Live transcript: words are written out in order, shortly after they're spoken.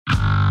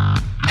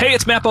Hey,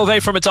 it's Matt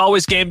Bove from It's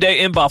Always Game Day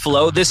in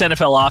Buffalo. This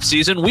NFL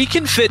offseason, we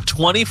can fit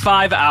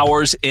 25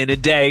 hours in a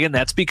day, and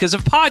that's because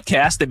of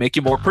podcasts. They make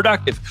you more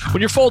productive.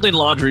 When you're folding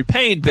laundry,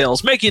 paying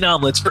bills, making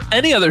omelets, or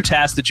any other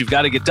task that you've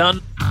got to get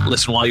done,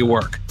 listen while you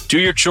work. Do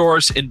your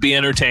chores and be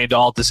entertained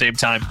all at the same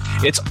time.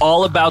 It's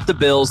all about the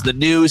Bills, the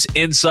news,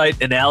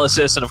 insight,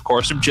 analysis, and of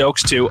course some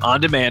jokes too,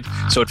 on demand,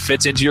 so it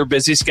fits into your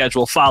busy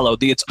schedule. Follow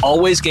the It's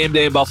Always Game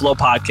Day in Buffalo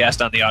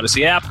podcast on the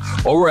Odyssey app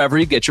or wherever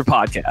you get your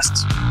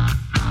podcasts.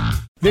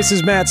 This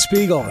is Matt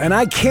Spiegel, and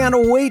I can't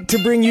wait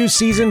to bring you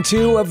Season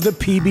 2 of the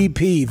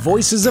PBP,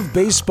 Voices of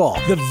Baseball.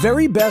 The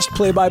very best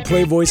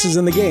play-by-play voices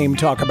in the game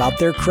talk about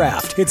their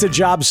craft. It's a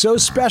job so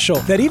special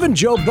that even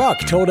Joe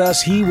Buck told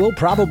us he will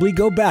probably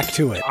go back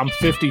to it. I'm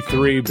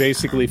 53,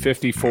 basically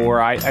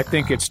 54. I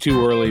think it's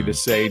too early to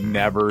say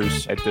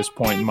nevers at this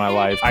point in my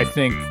life. I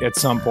think at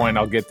some point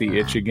I'll get the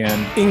itch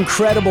again.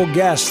 Incredible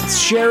guests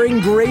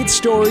sharing great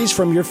stories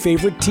from your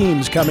favorite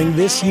teams coming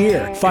this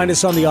year. Find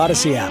us on the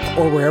Odyssey app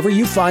or wherever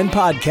you find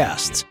podcasts.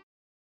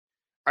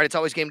 All right, It's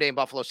Always Game Day in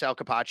Buffalo. Sal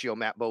Capaccio,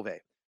 Matt Bove.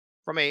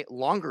 From a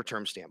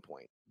longer-term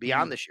standpoint,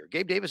 beyond this year,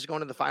 Gabe Davis is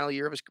going to the final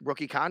year of his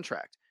rookie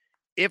contract.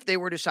 If they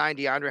were to sign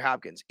DeAndre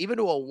Hopkins, even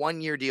to a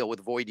one-year deal with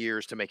void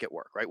years to make it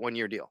work, right?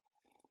 One-year deal.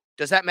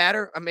 Does that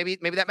matter? Maybe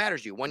that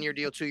matters to you. One-year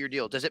deal, two-year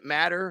deal. Does it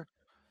matter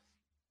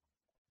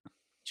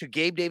to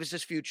Gabe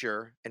Davis's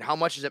future, and how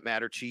much does it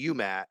matter to you,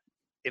 Matt,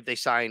 if they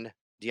sign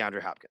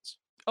DeAndre Hopkins?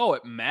 Oh,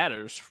 it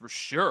matters for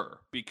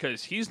sure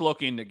because he's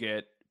looking to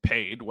get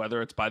paid,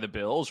 whether it's by the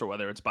Bills or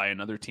whether it's by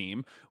another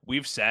team.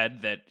 We've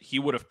said that he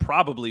would have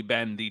probably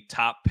been the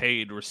top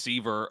paid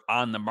receiver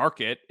on the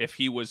market if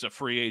he was a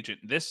free agent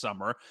this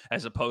summer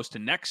as opposed to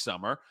next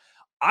summer.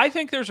 I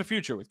think there's a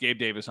future with Gabe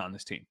Davis on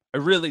this team. I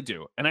really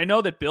do. And I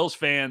know that Bills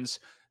fans,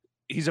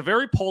 he's a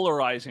very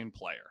polarizing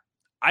player.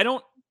 I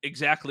don't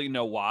exactly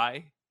know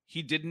why.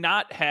 He did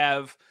not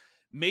have,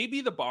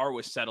 maybe the bar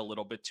was set a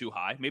little bit too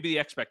high. Maybe the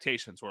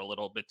expectations were a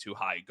little bit too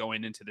high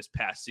going into this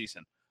past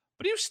season.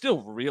 But he was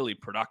still really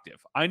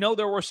productive. I know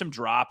there were some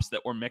drops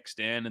that were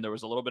mixed in, and there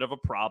was a little bit of a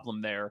problem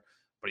there,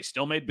 but he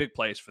still made big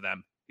plays for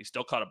them. He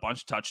still caught a bunch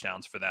of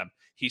touchdowns for them.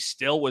 He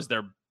still was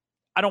their,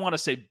 I don't want to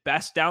say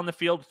best down the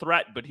field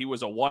threat, but he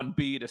was a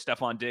 1B to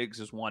Stephon Diggs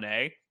as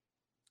 1A.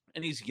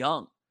 And he's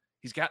young.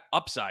 He's got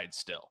upside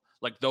still.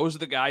 Like, those are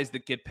the guys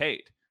that get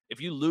paid. If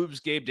you lose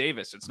Gabe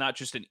Davis, it's not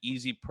just an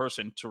easy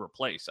person to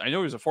replace. I know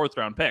he was a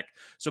fourth-round pick,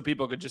 so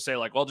people could just say,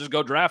 like, well, just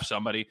go draft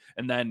somebody,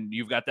 and then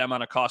you've got them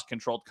on a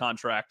cost-controlled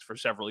contract for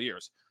several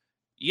years.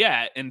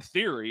 Yeah, in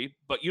theory,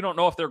 but you don't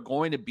know if they're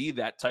going to be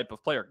that type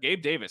of player.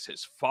 Gabe Davis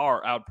has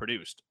far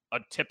outproduced a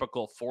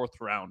typical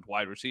fourth-round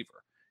wide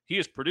receiver. He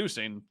is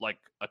producing like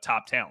a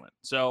top talent.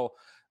 So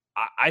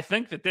I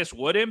think that this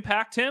would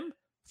impact him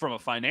from a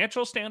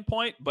financial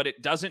standpoint, but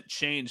it doesn't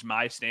change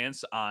my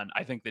stance on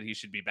I think that he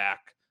should be back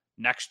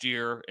next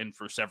year and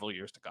for several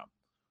years to come.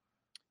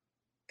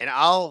 And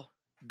I'll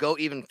go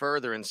even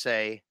further and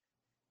say,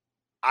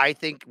 I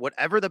think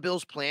whatever the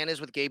Bills' plan is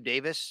with Gabe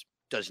Davis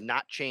does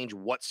not change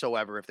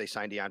whatsoever if they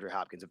sign DeAndre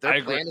Hopkins. If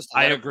their plan is to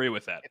I agree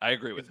with that.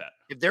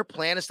 If their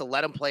plan is to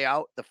let him play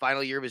out the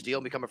final year of his deal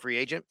and become a free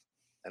agent,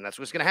 then that's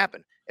what's going to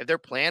happen. If their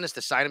plan is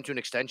to sign him to an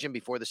extension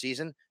before the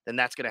season, then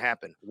that's going to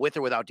happen with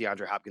or without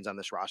DeAndre Hopkins on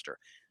this roster.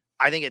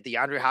 I think at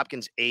DeAndre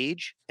Hopkins'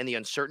 age and the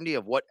uncertainty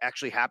of what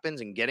actually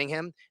happens and getting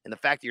him, and the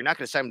fact that you're not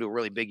going to sign him to a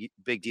really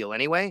big deal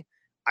anyway,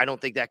 I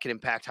don't think that can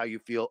impact how you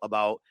feel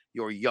about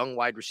your young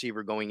wide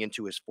receiver going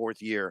into his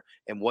fourth year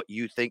and what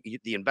you think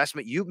the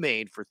investment you've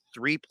made for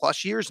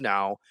 3+ years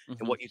now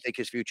and what you think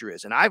his future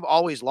is. And I've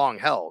always long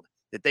held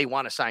that they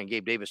want to sign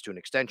Gabe Davis to an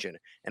extension,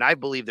 and I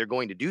believe they're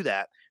going to do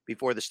that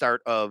before the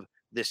start of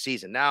this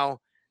season. Now,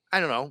 I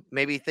don't know,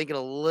 maybe thinking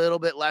a little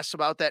bit less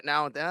about that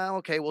now.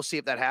 Okay, we'll see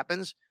if that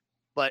happens.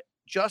 But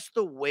just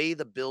the way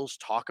the Bills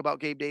talk about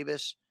Gabe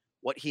Davis,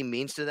 what he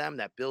means to them,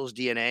 that Bills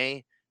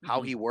DNA,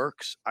 how he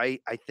works, I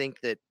think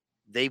that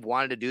they've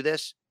wanted to do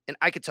this. And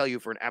I could tell you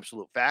for an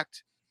absolute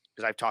fact,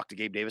 because I've talked to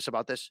Gabe Davis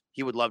about this,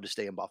 he would love to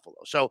stay in Buffalo.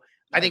 So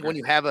I think when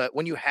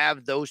you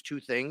have those two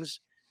things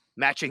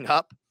matching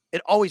up,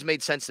 it always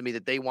made sense to me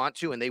that they want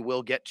to and they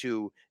will get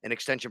to an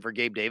extension for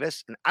Gabe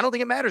Davis. And I don't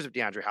think it matters if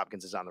DeAndre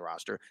Hopkins is on the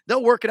roster.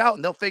 They'll work it out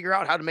and they'll figure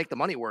out how to make the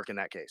money work in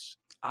that case.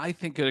 I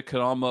think it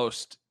could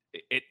almost,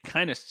 it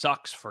kind of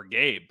sucks for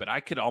Gabe, but I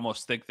could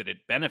almost think that it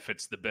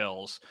benefits the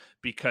Bills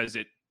because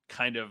it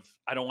kind of,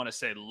 I don't want to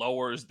say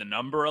lowers the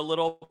number a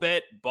little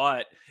bit,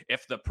 but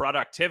if the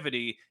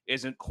productivity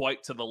isn't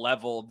quite to the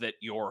level that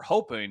you're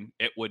hoping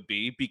it would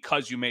be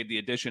because you made the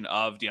addition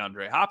of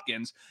DeAndre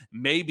Hopkins,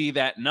 maybe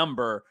that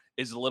number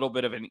is a little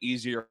bit of an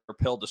easier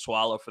pill to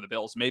swallow for the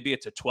Bills. Maybe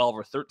it's a $12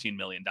 or $13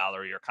 million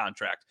a year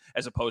contract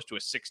as opposed to a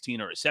 $16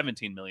 or a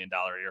 $17 million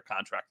a year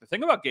contract. The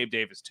thing about Gabe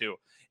Davis too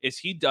is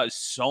he does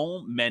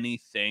so many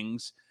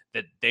things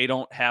that they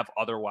don't have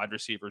other wide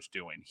receivers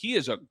doing. He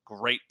is a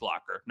great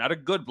blocker, not a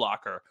good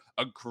blocker,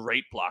 a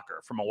great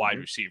blocker from a wide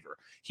receiver.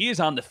 He is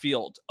on the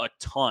field a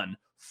ton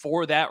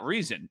for that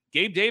reason.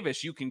 Gabe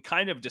Davis, you can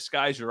kind of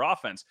disguise your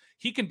offense.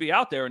 He can be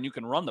out there and you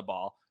can run the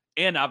ball.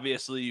 and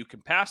obviously you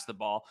can pass the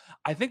ball.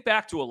 I think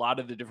back to a lot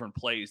of the different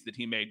plays that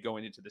he made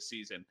going into the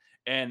season.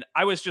 And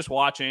I was just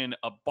watching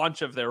a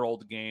bunch of their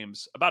old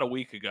games about a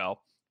week ago,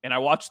 and I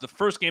watched the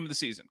first game of the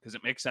season because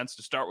it makes sense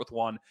to start with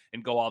one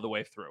and go all the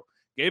way through.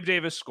 Gabe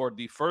Davis scored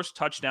the first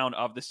touchdown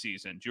of the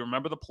season. Do you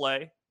remember the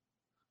play?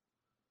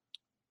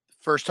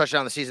 First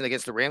touchdown of the season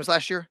against the Rams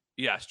last year?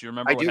 Yes. Do you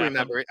remember what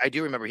happened? I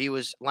do remember. He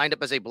was lined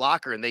up as a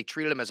blocker, and they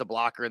treated him as a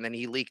blocker, and then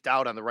he leaked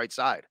out on the right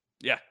side.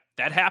 Yeah,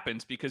 that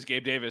happens because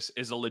Gabe Davis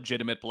is a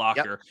legitimate Yep.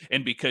 blocker,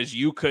 and because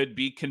you could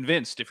be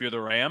convinced if you're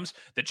the Rams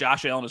that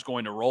Josh Allen is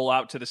going to roll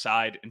out to the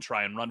side and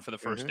try and run for the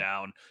first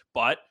down.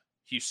 But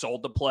he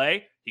sold the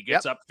play. He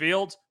gets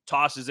upfield,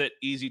 tosses it,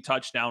 easy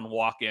touchdown,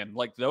 walk in.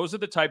 Like, those are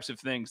the types of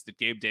things that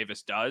Gabe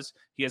Davis does.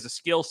 He has a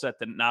skill set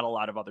that not a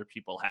lot of other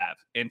people have.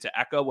 And to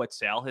echo what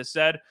Sal has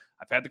said,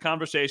 I've had the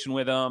conversation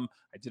with him.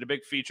 I did a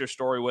big feature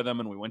story with him,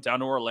 and we went down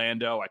to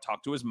Orlando. I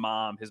talked to his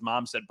mom. His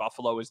mom said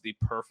Buffalo is the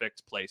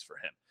perfect place for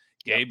him.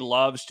 Gabe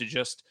loves to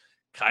just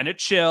kind of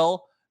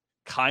chill,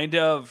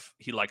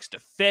 he likes to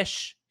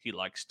fish, he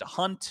likes to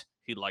hunt,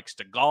 he likes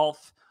to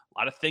golf. A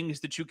lot of things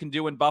that you can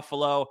do in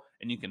Buffalo,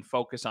 and you can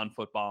focus on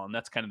football, and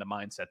that's kind of the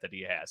mindset that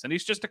he has. And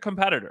he's just a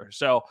competitor.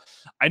 So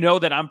I know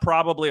that I'm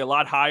probably a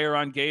lot higher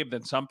on Gabe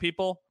than some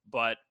people,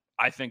 but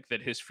I think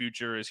that his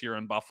future is here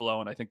in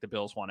Buffalo, and I think the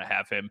Bills want to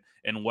have him.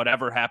 And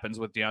whatever happens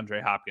with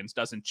DeAndre Hopkins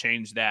doesn't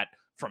change that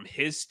from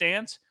his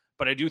stance,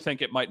 but I do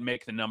think it might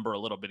make the number a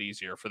little bit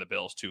easier for the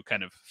Bills to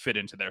kind of fit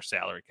into their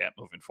salary cap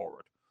moving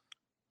forward.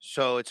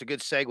 So it's a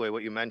good segue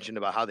what you mentioned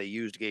about how they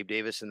used Gabe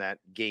Davis in that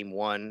game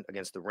one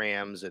against the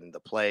Rams and the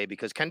play,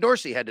 because Ken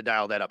Dorsey had to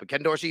dial that up. And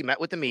Ken Dorsey met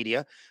with the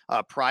media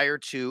prior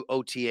to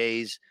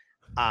OTAs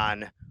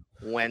on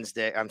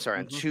Wednesday. I'm sorry,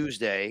 on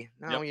Tuesday.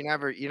 No, you're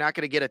not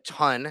going to get a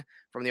ton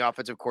from the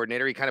offensive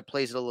coordinator. He kind of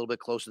plays it a little bit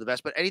close to the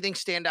vest. But anything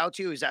stand out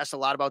to you? He's asked a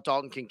lot about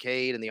Dalton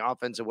Kincaid and the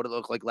offense and what it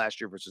looked like last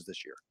year versus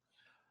this year.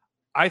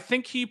 I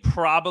think he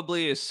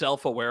probably is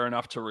self-aware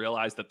enough to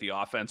realize that the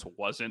offense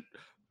wasn't,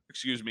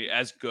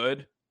 as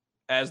good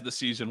as the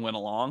season went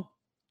along.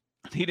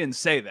 He didn't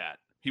say that.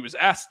 He was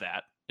asked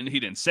that, and he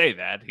didn't say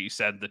that. He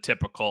said the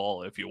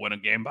typical, if you win a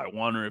game by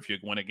 1 or if you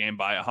win a game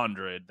by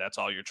 100, that's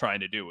all you're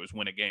trying to do is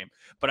win a game.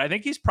 But I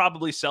think he's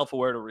probably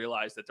self-aware to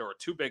realize that there were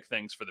two big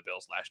things for the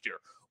Bills last year.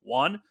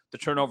 One, the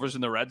turnovers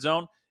in the red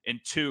zone, and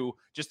two,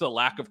 just the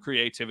lack of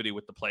creativity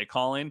with the play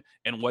calling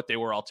and what they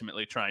were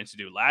ultimately trying to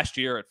do. Last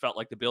year, it felt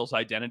like the Bills'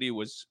 identity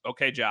was,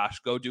 okay, Josh,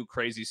 go do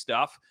crazy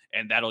stuff,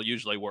 and that'll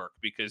usually work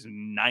because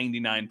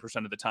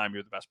 99% of the time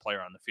you're the best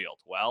player on the field.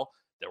 Well,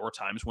 there were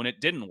times when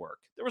it didn't work.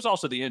 There was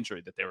also the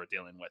injury that they were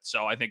dealing with.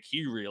 So I think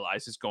he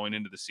realizes going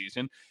into the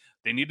season,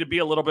 they need to be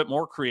a little bit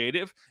more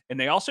creative, and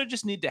they also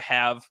just need to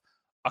have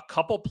a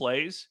couple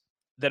plays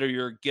that are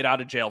your get out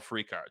of jail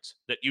free cards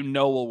that you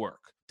know will work.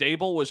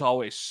 Dable was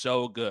always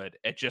so good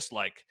at just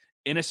like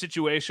in a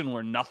situation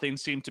where nothing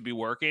seemed to be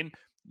working.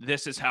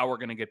 This is how we're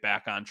going to get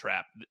back on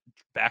track.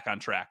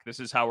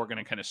 This is how we're going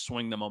to kind of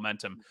swing the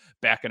momentum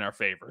back in our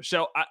favor.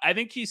 So I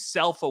think he's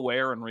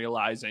self-aware and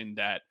realizing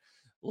that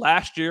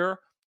last year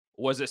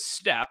was a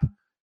step,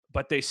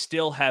 but they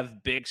still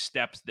have big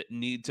steps that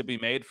need to be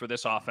made for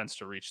this offense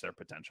to reach their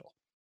potential.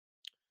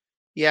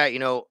 Yeah,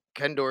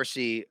 Ken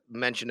Dorsey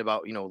mentioned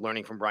about,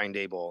 learning from Brian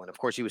Dable. And of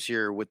course, he was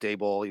here with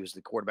Dable. He was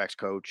the quarterback's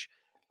coach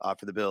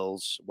for the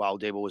Bills while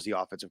Dable was the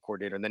offensive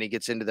coordinator. And then he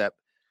gets into that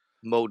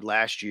mode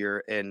last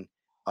year and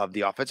of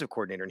the offensive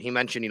coordinator. And he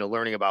mentioned,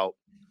 learning about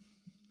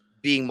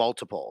being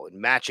multiple and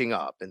matching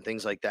up and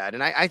things like that.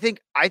 And I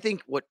think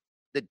what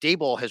that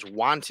Dable has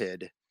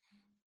wanted,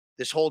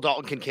 this whole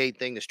Dalton Kincaid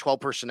thing, this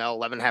 12 personnel,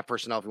 11.5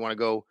 personnel, if you want to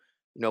go,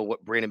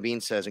 what Brandon Beane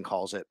says and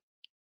calls it.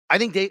 I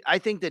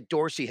think that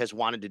Dorsey has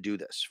wanted to do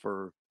this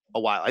for a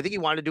while. I think he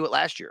wanted to do it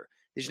last year.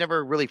 He's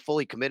never really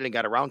fully committed and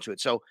got around to it.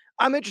 So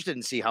I'm interested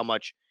in see how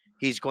much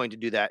he's going to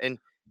do that and,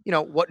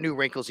 what new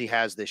wrinkles he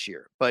has this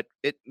year. But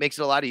it makes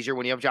it a lot easier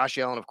when you have Josh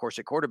Allen, of course,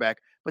 at quarterback.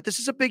 But this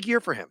is a big year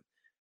for him.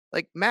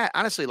 Like, Matt,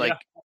 honestly,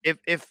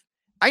 if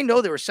I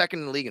know they were second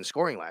in the league in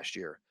scoring last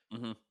year,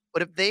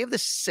 but if they have the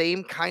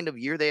same kind of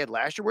year they had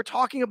last year, we're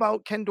talking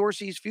about Ken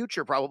Dorsey's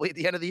future probably at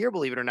the end of the year,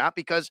 believe it or not,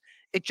 because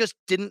it just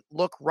didn't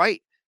look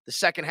right the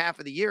second half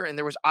of the year. And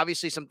there was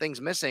obviously some things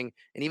missing.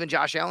 And even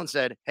Josh Allen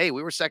said, hey,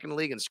 we were second in the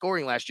league in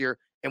scoring last year,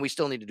 and we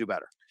still need to do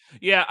better.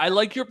 Yeah, I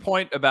like your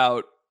point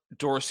about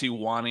Dorsey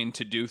wanting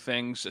to do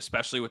things,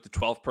 especially with the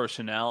 12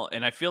 personnel.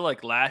 And I feel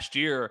like last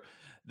year,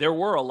 there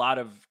were a lot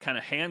of kind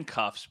of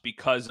handcuffs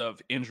because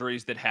of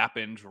injuries that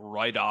happened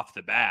right off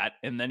the bat.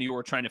 And then you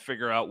were trying to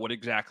figure out what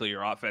exactly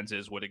your offense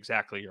is, what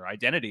exactly your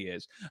identity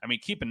is. I mean,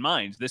 keep in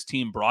mind, this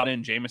team brought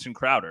in Jamison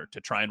Crowder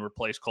to try and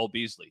replace Cole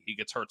Beasley. He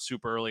gets hurt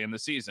super early in the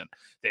season.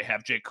 They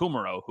have Jake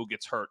Kumaro, who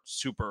gets hurt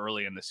super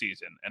early in the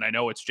season. And I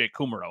know it's Jake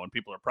Kumaro, and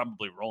people are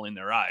probably rolling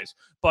their eyes,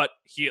 but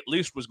he at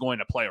least was going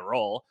to play a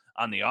role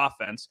on the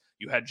offense.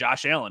 You had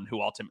Josh Allen, who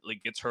ultimately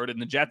gets hurt in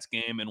the Jets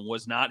game and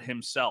was not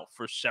himself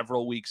for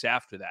several weeks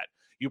after that.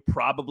 you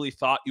probably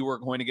thought you were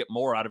going to get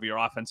more out of your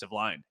offensive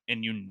line,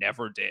 and you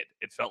never did.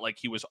 It felt like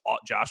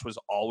Josh was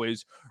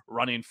always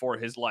running for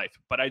his life.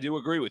 But I do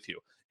agree with you.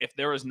 If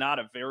there is not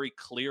a very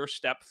clear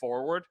step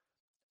forward,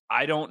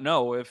 I don't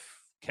know if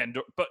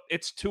but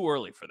it's too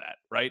early for that,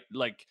 right?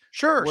 Like,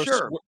 Sure,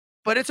 sure.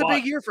 But it's a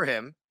big year for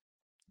him.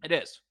 It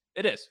is.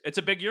 It is. It's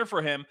a big year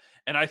for him.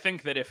 And I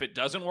think that if it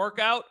doesn't work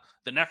out,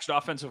 the next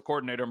offensive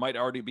coordinator might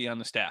already be on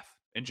the staff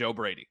in Joe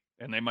Brady.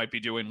 And they might be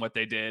doing what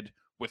they did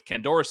with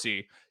Ken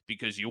Dorsey,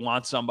 because you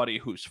want somebody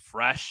who's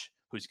fresh,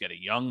 who's got a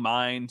young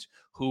mind,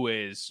 who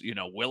is,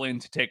 willing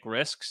to take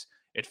risks.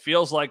 It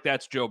feels like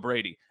that's Joe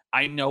Brady.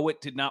 I know it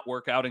did not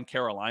work out in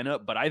Carolina,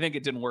 but I think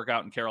it didn't work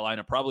out in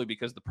Carolina probably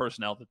because of the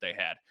personnel that they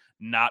had,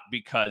 not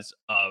because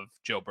of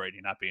Joe Brady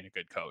not being a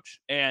good coach.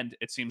 And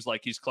it seems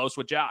like he's close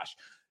with Josh.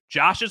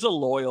 Josh is a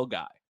loyal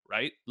guy,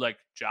 right? Like,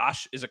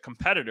 Josh is a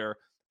competitor,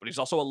 but he's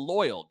also a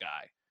loyal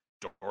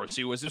guy.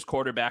 Dorsey was his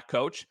quarterback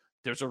coach.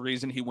 There's a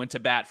reason he went to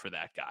bat for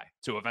that guy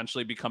to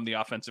eventually become the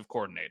offensive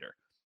coordinator.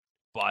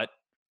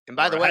 And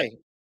by the way,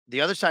 the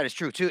other side is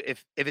true too.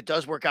 If it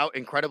does work out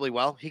incredibly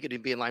well, he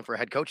could be in line for a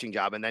head coaching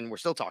job, and then we're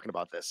still talking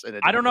about this.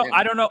 I don't know.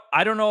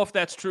 I don't know if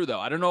that's true though.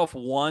 I don't know if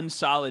one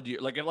solid year,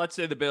 like let's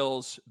say the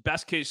Bills,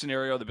 best case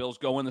scenario, the Bills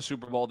go in the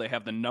Super Bowl, they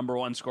have the number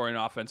one scoring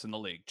offense in the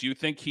league. Do you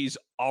think he's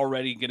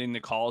already getting the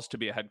calls to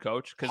be a head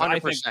coach? Because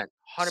 100%,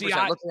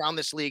 100%. Look around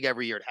this league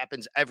every year; it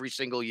happens every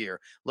single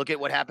year. Look at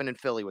what happened in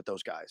Philly with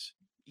those guys.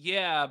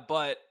 Yeah,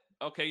 but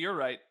okay, you're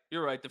right.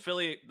 You're right. The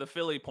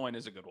Philly point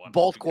is a good one.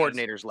 Both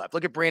coordinators left.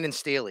 Look at Brandon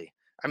Staley.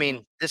 I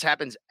mean, this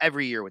happens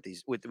every year with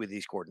these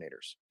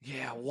coordinators.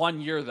 Yeah,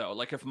 1 year though.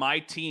 Like, if my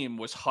team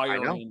was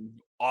hiring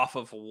off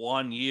of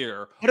 1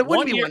 year, but it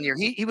wouldn't be 1 year.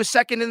 He was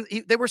second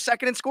they were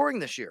second in scoring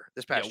this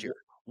past year.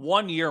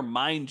 1 year,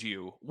 mind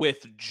you,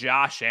 with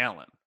Josh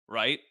Allen,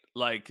 right?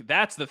 Like,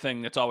 that's the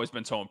thing that's always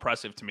been so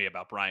impressive to me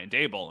about Brian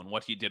Daboll and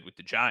what he did with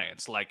the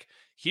Giants. Like,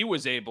 he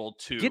was able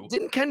to.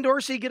 Didn't Ken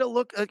Dorsey get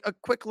a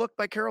quick look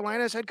by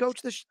Carolina as head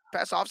coach this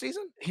past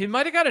offseason? He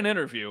might have got an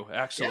interview,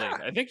 actually. Yeah.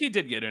 I think he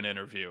did get an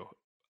interview.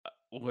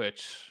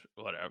 Which,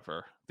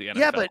 whatever, the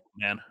NFL,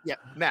 man. Yeah,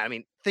 Matt, I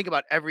mean, think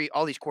about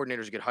all these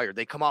coordinators get hired.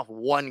 They come off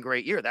one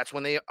great year. That's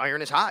when the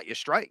iron is hot. You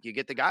strike, you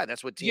get the guy.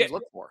 That's what teams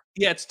look for.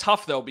 Yeah, it's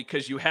tough, though,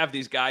 because you have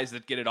these guys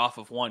that get it off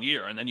of 1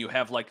 year, and then you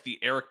have, like, the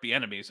Eric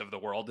Bieniemys of the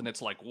world, and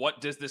it's like,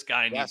 what does this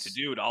guy need to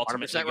do to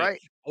ultimately get,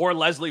 right. Or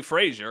Leslie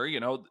Frazier, you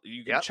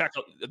can check.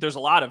 There's a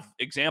lot of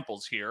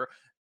examples here.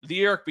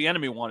 The Eric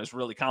Bieniemy one is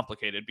really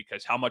complicated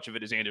because how much of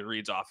it is Andy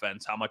Reid's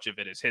offense, how much of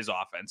it is his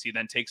offense. He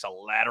then takes a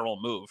lateral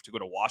move to go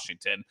to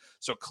Washington.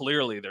 So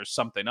clearly there's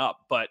something up.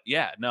 But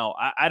yeah, no,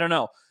 I don't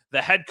know.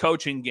 The head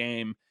coaching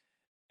game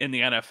in the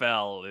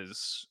NFL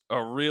is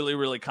a really,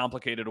 really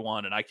complicated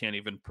one, and I can't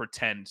even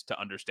pretend to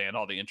understand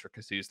all the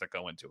intricacies that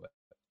go into it.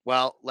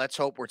 Well, let's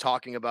hope we're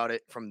talking about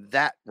it from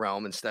that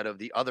realm instead of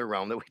the other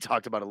realm that we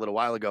talked about a little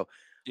while ago.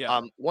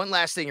 Yeah. One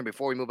last thing here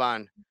before we move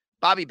on.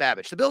 Bobby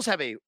Babich. The Bills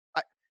have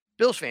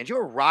Bills fans,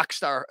 you're a rock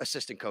star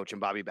assistant coach in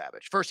Bobby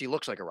Babich. First, he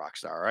looks like a rock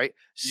star, right?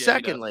 Yeah,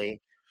 secondly,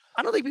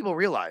 I don't think people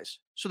realize.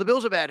 So the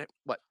Bills have had,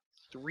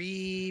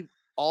 4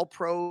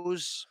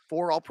 All-Pros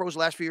the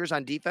last few years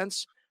on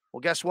defense? Well,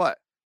 guess what?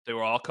 They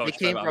were all coached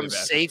They came from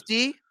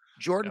safety,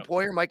 Jordan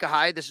Poyer, Micah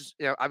Hyde. This is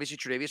obviously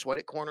Tre'Davious White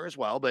at corner as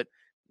well. But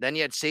then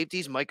you had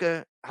safeties,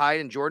 Micah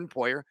Hyde and Jordan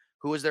Poyer.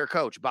 Who was their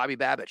coach? Bobby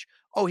Babich.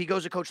 Oh, he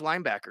goes to coach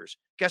linebackers.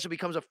 Guess who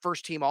becomes a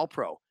first-team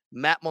All-Pro?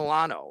 Matt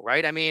Milano,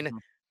 right? I mean,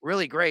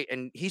 really great.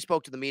 And he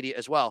spoke to the media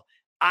as well.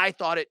 I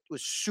thought it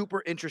was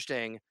super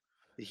interesting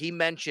that he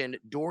mentioned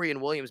Dorian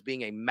Williams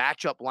being a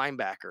matchup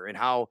linebacker and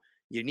how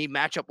you need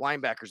matchup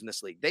linebackers in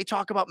this league. They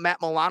talk about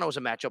Matt Milano as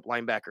a matchup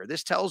linebacker.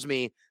 This tells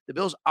me the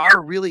Bills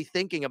are really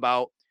thinking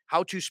about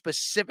how to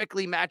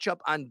specifically match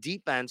up on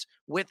defense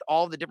with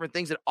all the different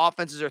things that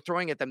offenses are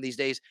throwing at them these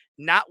days,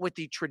 not with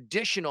the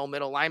traditional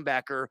middle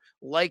linebacker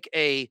like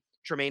a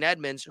Tremaine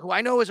Edmonds, who I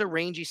know is a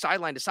rangy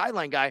sideline to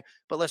sideline guy,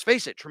 but let's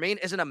face it, Tremaine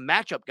isn't a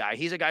matchup guy.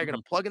 He's a guy you're going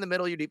to plug in the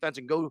middle of your defense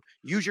and go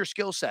use your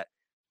skill set.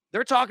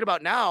 They're talking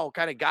about now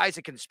kind of guys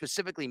that can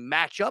specifically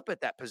match up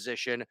at that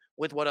position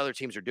with what other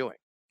teams are doing.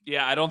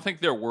 Yeah, I don't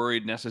think they're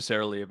worried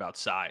necessarily about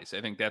size.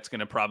 I think that's going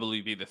to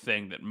probably be the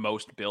thing that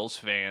most Bills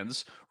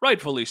fans,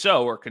 rightfully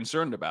so, are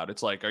concerned about.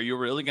 It's like, are you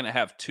really going to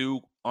have two,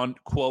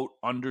 unquote,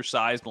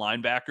 undersized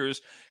linebackers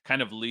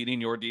kind of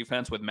leading your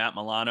defense with Matt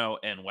Milano,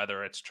 and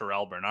whether it's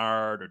Terrell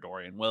Bernard or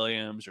Dorian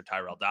Williams or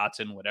Tyrell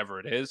Dotson, whatever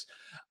it is?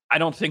 I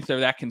don't think they're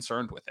that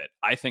concerned with it.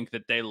 I think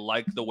that they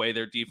like the way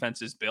their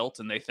defense is built,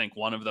 and they think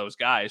one of those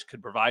guys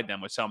could provide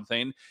them with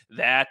something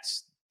that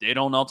they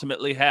don't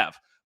ultimately have.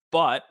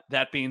 But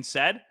that being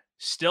said,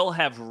 still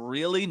have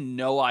really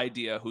no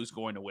idea who's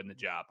going to win the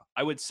job.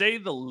 I would say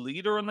the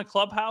leader in the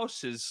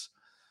clubhouse is,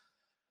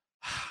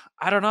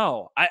 I don't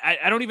know. I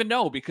don't even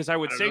know, because I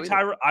would say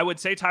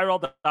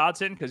Tyrell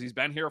Dodson, because he's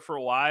been here for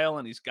a while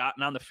and he's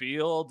gotten on the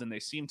field and they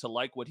seem to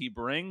like what he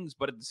brings.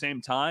 But at the same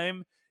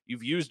time,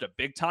 you've used a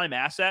big time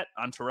asset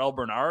on Terrell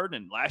Bernard,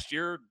 and last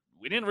year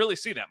we didn't really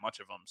see that much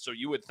of him. So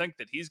you would think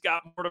that he's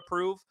got more to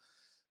prove.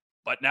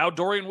 But now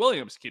Dorian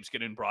Williams keeps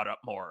getting brought up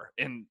more.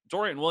 And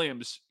Dorian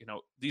Williams,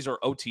 these are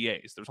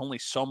OTAs. There's only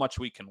so much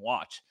we can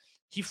watch.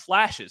 He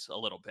flashes a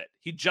little bit.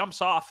 He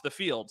jumps off the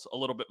field a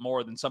little bit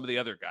more than some of the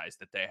other guys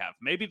that they have.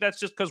 Maybe that's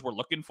just because we're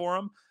looking for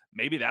him.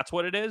 Maybe that's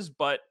what it is.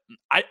 But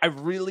I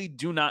really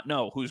do not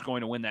know who's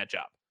going to win that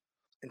job.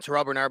 And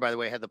Terrell Bernard, by the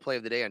way, had the play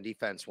of the day on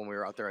defense when we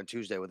were out there on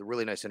Tuesday with a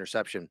really nice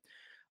interception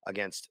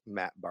against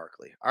Matt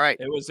Barkley. All right.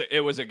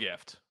 It was a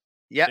gift.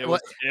 Yeah. It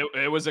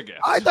was a gift.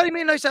 I thought he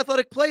made a nice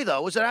athletic play,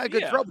 though. Was it not a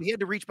good Yeah. throw? But he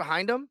had to reach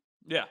behind him.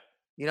 Yeah.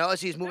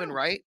 As he's moving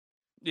right.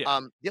 Yeah.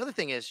 The other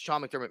thing is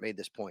Sean McDermott made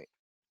this point,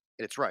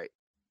 and it's right.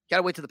 Got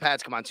to wait till the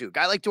pads come on, too.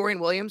 Guy like Dorian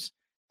Williams,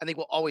 I think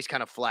will always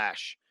kind of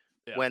flash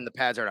when the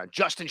pads are on.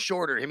 Justin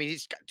Shorter, I mean,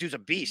 dude's a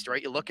beast,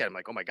 right? You look at him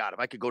like, oh, my God, if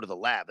I could go to the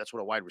lab, that's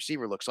what a wide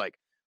receiver looks like.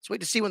 Let's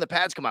wait to see when the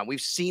pads come on.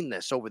 We've seen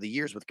this over the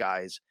years with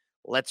guys.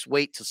 Let's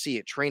wait to see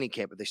at training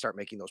camp if they start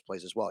making those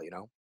plays as well,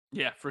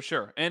 Yeah, for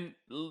sure. And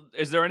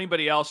is there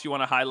anybody else you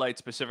want to highlight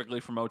specifically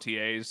from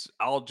OTAs?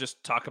 I'll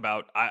just talk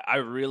about, I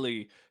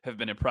really have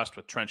been impressed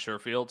with Trent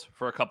Sherfield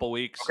for a couple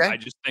weeks. Okay. I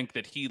just think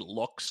that he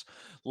looks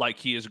like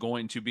he is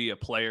going to be a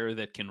player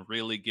that can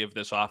really give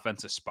this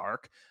offense a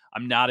spark.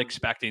 I'm not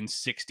expecting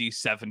 60,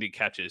 70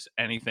 catches,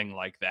 anything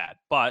like that.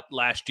 But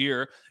last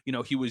year,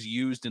 he was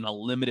used in a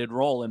limited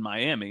role in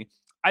Miami.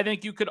 I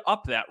think you could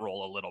up that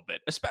role a little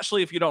bit,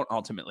 especially if you don't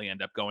ultimately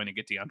end up going to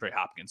get DeAndre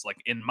Hopkins. Like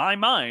in my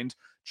mind,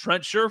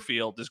 Trent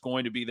Sherfield is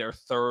going to be their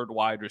third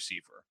wide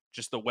receiver.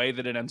 Just the way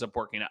that it ends up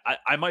working.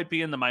 I might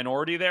be in the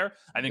minority there.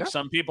 I think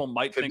some people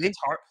might think it's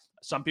hard.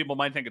 Some people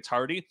might think it's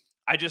Hardy.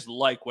 I just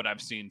like what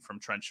I've seen from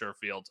Trent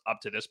Sherfield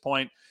up to this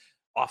point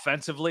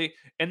offensively.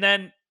 And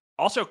then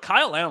also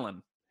Kyle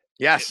Allen.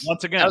 Yes.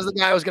 Once again, that was the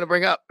guy I was going to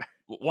bring up.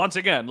 Once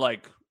again,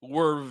 like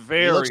we're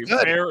very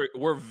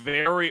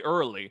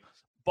early,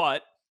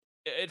 but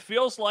it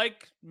feels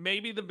like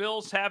maybe the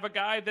Bills have a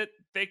guy that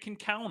they can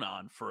count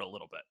on for a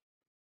little bit.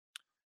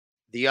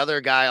 The other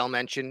guy I'll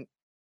mentioned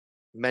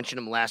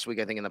him last week,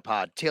 I think, in the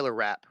pod. Taylor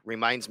Rapp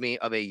reminds me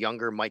of a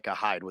younger Micah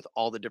Hyde with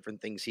all the different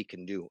things he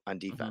can do on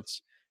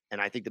defense. Mm-hmm.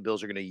 And I think the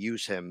Bills are going to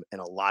use him in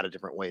a lot of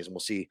different ways, and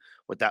we'll see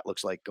what that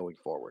looks like going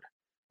forward.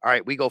 All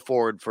right, we go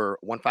forward for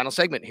one final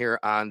segment here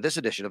on this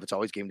edition of It's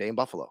Always Game Day in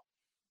Buffalo.